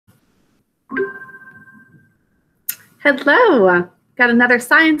Hello, got another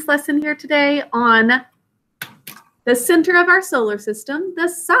science lesson here today on the center of our solar system, the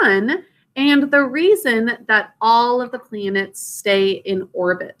sun, and the reason that all of the planets stay in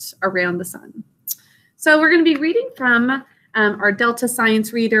orbit around the sun. So we're going to be reading from our Delta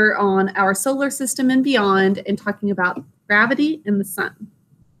Science Reader on our solar system and beyond and talking about gravity and the sun.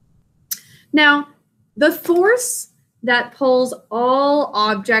 Now, the force that pulls all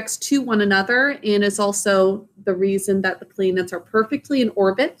objects to one another and is also the reason that the planets are perfectly in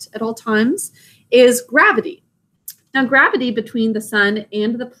orbit at all times is gravity. Now, gravity between the sun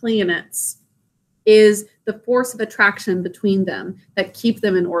and the planets is the force of attraction between them that keep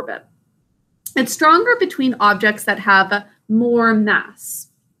them in orbit. It's stronger between objects that have more mass.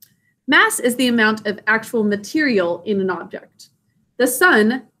 Mass is the amount of actual material in an object. The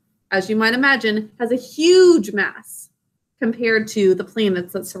sun, as you might imagine, has a huge mass compared to the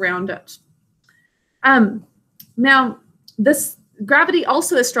planets that surround it. Now, this gravity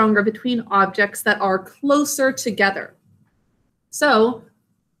also is stronger between objects that are closer together. So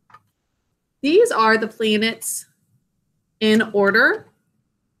these are the planets in order,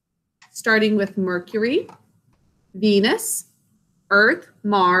 starting with Mercury, Venus, Earth,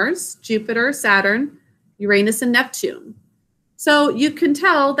 Mars, Jupiter, Saturn, Uranus, and Neptune. So you can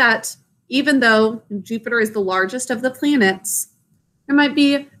tell that even though Jupiter is the largest of the planets, there might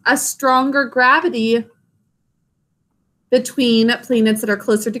be a stronger gravity between planets that are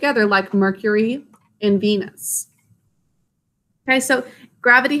closer together, like Mercury and Venus. Okay, so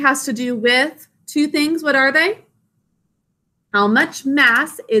gravity has to do with two things. What are they? How much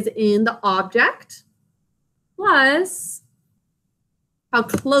mass is in the object, plus how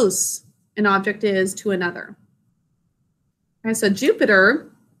close an object is to another. Okay, so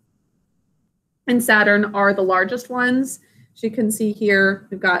Jupiter and Saturn are the largest ones. As you can see here,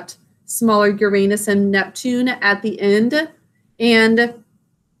 we've got smaller Uranus and Neptune at the end. And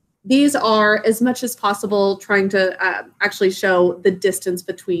these are, as much as possible, trying to actually show the distance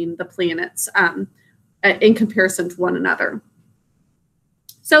between the planets in comparison to one another.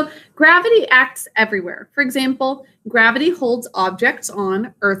 So gravity acts everywhere. For example, gravity holds objects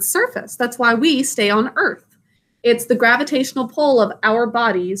on Earth's surface. That's why we stay on Earth. It's the gravitational pull of our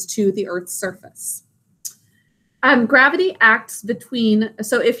bodies to the Earth's surface. Gravity acts between,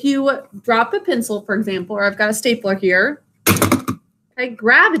 so if you drop a pencil, for example, or I've got a stapler here, okay,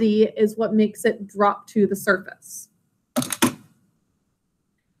 gravity is what makes it drop to the surface.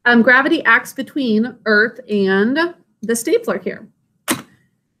 Gravity acts between Earth and the stapler here.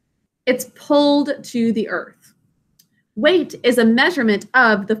 It's pulled to the Earth. Weight is a measurement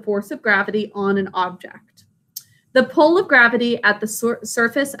of the force of gravity on an object. The pull of gravity at the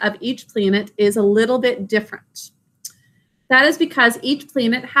surface of each planet is a little bit different. That is because each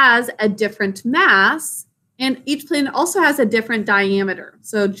planet has a different mass, and each planet also has a different diameter.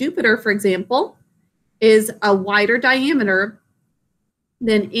 So Jupiter, for example, is a wider diameter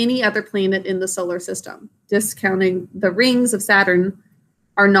than any other planet in the solar system. Discounting the rings of Saturn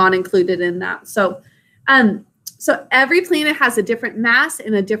are not included in that. So every planet has a different mass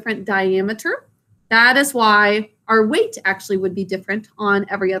and a different diameter. That is why our weight actually would be different on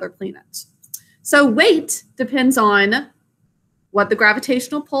every other planet. So weight depends on what the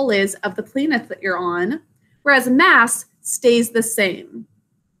gravitational pull is of the planet that you're on, whereas mass stays the same.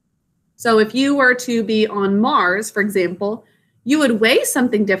 So if you were to be on Mars, for example, you would weigh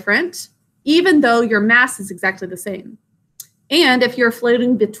something different, even though your mass is exactly the same. And if you're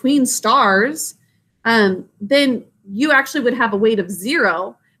floating between stars, then you actually would have a weight of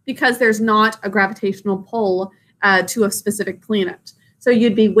 0 because there's not a gravitational pull to a specific planet. So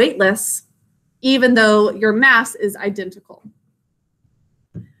you'd be weightless even though your mass is identical.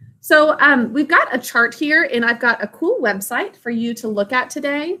 So we've got a chart here, and I've got a cool website for you to look at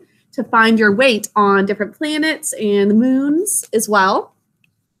today to find your weight on different planets and moons as well.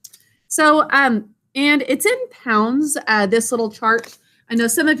 So, and it's in pounds, this little chart. I know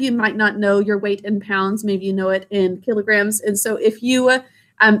some of you might not know your weight in pounds. Maybe you know it in kilograms. And so if you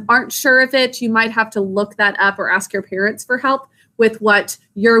aren't sure of it, you might have to look that up or ask your parents for help with what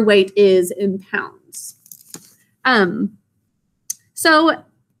your weight is in pounds. So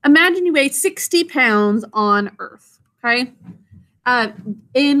imagine you weigh 60 pounds on Earth, okay?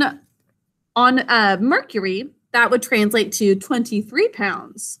 On Mercury, that would translate to 23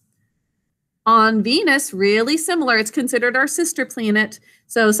 pounds. On Venus, really similar. It's considered our sister planet.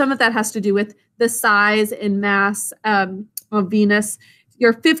 So some of that has to do with the size and mass of Venus.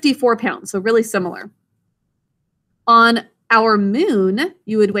 You're 54 pounds, so really similar. On our moon,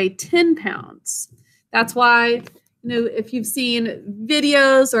 you would weigh 10 pounds. That's why, if you've seen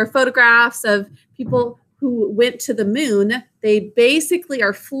videos or photographs of people who went to the moon, they basically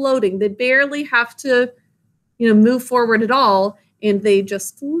are floating. They barely have to, move forward at all, and they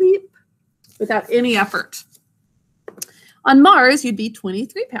just leap without any effort. On Mars, you'd be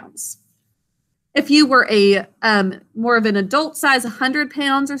 23 pounds. If you were a more of an adult size, 100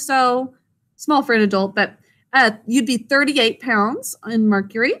 pounds or so, small for an adult, but you'd be 38 pounds on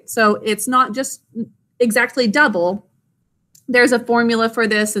Mercury. So it's not just exactly double. There's a formula for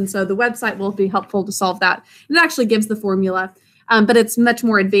this, and so the website will be helpful to solve that. It actually gives the formula, but it's much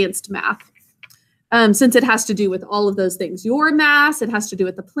more advanced math since it has to do with all of those things. Your mass, it has to do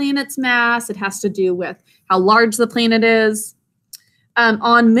with the planet's mass, it has to do with how large the planet is.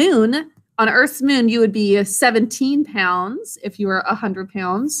 On Earth's moon, you would be 17 pounds if you were 100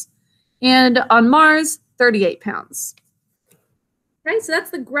 pounds. And on Mars, 38 pounds. Okay, so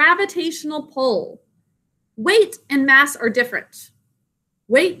that's the gravitational pull. Weight and mass are different.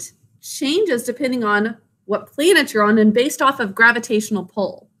 Weight changes depending on what planet you're on and based off of gravitational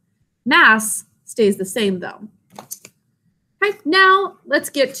pull. Mass stays the same though. Okay, now let's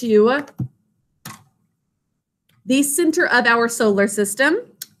get to the center of our solar system,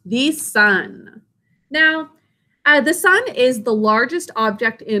 the sun. Now, the sun is the largest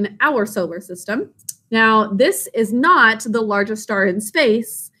object in our solar system. Now, this is not the largest star in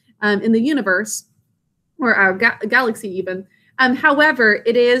space, in the universe, or our galaxy even. However,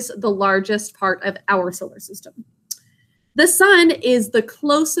 it is the largest part of our solar system. The sun is the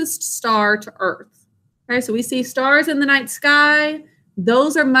closest star to Earth. Okay, so we see stars in the night sky.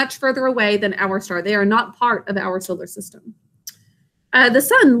 Those are much further away than our star. They are not part of our solar system. The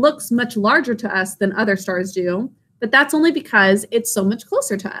sun looks much larger to us than other stars do, but that's only because it's so much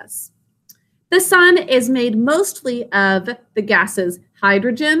closer to us. The sun is made mostly of the gases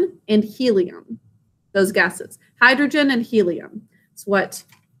hydrogen and helium. Those gases, hydrogen and helium. It's what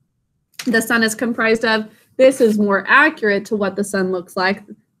the sun is comprised of. This is more accurate to what the sun looks like.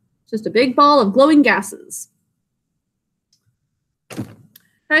 Just a big ball of glowing gases.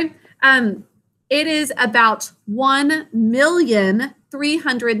 Okay. It is about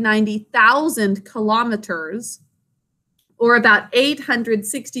 1,390,000 kilometers, or about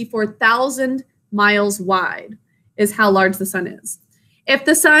 864,000 miles wide, is how large the sun is. If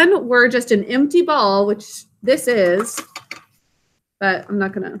the sun were just an empty ball, which this is, but I'm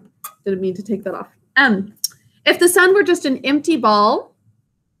not gonna, didn't mean to take that off. If the sun were just an empty ball,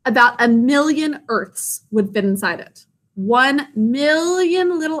 about 1 million Earths would fit inside it. 1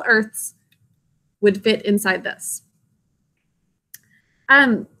 million little Earths would fit inside this.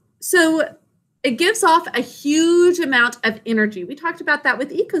 So it gives off a huge amount of energy. We talked about that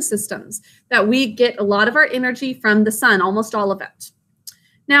with ecosystems, that we get a lot of our energy from the sun, almost all of it.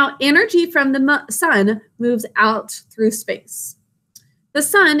 Now, energy from the sun moves out through space. The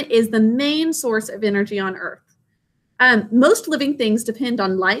sun is the main source of energy on Earth. Most living things depend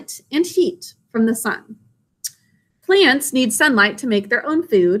on light and heat from the sun. Plants need sunlight to make their own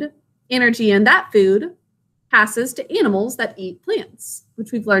food. Energy in that food passes to animals that eat plants,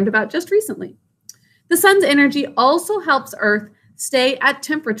 which we've learned about just recently. The sun's energy also helps Earth stay at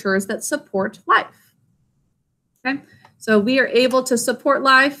temperatures that support life. Okay, so we are able to support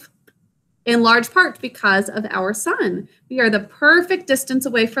life in large part because of our sun. We are the perfect distance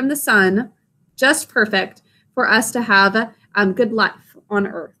away from the sun, just perfect for us to have a good life on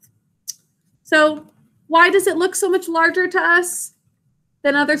Earth. So why does it look so much larger to us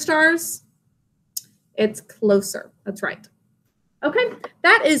than other stars? It's closer. That's right. Okay,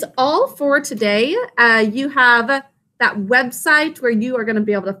 that is all for today. You have that website where you are going to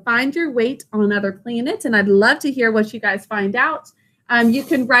be able to find your weight on another planet, and I'd love to hear what you guys find out. You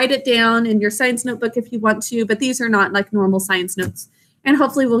can write it down in your science notebook if you want to, but these are not like normal science notes. And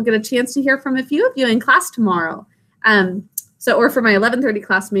hopefully we'll get a chance to hear from a few of you in class tomorrow. Or for my 11:30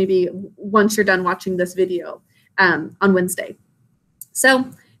 class, maybe once you're done watching this video on Wednesday. So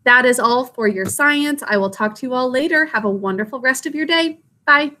that is all for your science. I will talk to you all later. Have a wonderful rest of your day.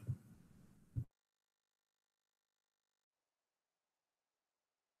 Bye.